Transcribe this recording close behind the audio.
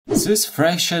This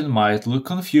fraction might look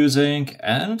confusing,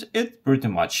 and it pretty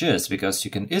much is, because you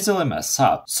can easily mess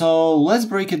up. So let's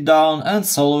break it down and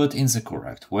solve it in the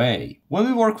correct way. When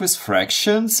we work with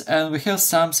fractions and we have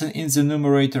something in the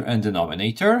numerator and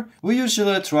denominator, we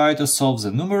usually try to solve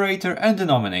the numerator and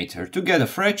denominator to get a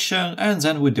fraction, and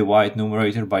then we divide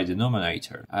numerator by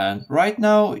denominator. And right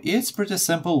now it's pretty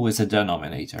simple with the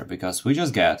denominator, because we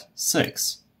just get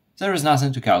 6. There is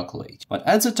nothing to calculate. But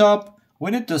at the top, we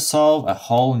need to solve a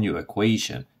whole new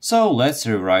equation. So let's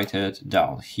rewrite it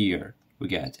down here. We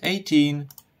get 18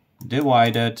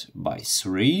 divided by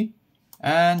 3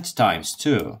 and times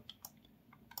 2.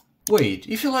 Wait,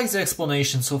 if you like the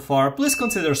explanation so far, please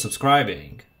consider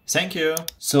subscribing. Thank you!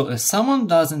 So if someone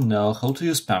doesn't know how to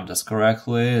use PEMDAS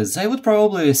correctly, they would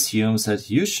probably assume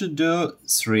that you should do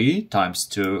 3 times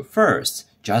 2 first,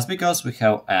 just because we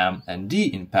have m and d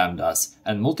in PEMDAS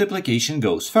and multiplication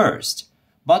goes first.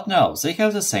 But no, they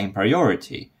have the same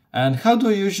priority. And how do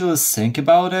I usually think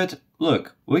about it?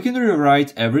 Look, we can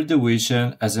rewrite every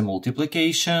division as a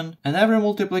multiplication and every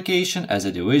multiplication as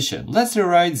a division. Let's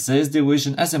rewrite this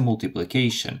division as a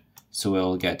multiplication. So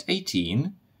we'll get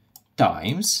 18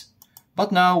 times,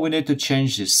 but now we need to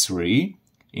change this 3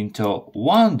 into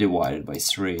 1 divided by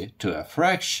 3 to a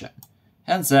fraction,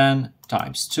 and then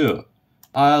times 2.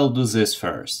 I'll do this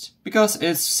first, because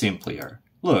it's simpler.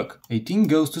 Look, 18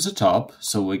 goes to the top,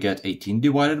 so we get 18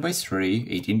 divided by 3.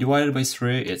 18 divided by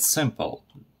 3, it's simple.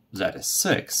 That is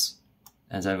 6.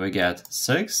 And then we get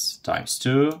 6 times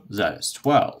 2, that is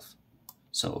 12.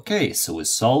 So okay, so we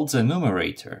solved the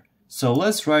numerator. So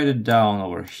let's write it down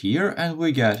over here, and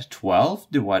we get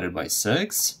 12 divided by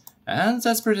 6. And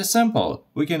that's pretty simple.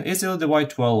 We can easily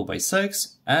divide 12 by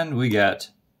 6, and we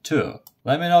get 2.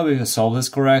 Let me know if you solved this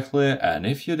correctly, and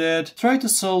if you did, try to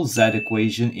solve that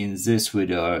equation in this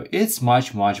video. It's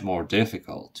much more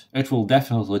difficult. It will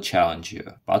definitely challenge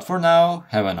you. But for now,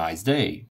 have a nice day.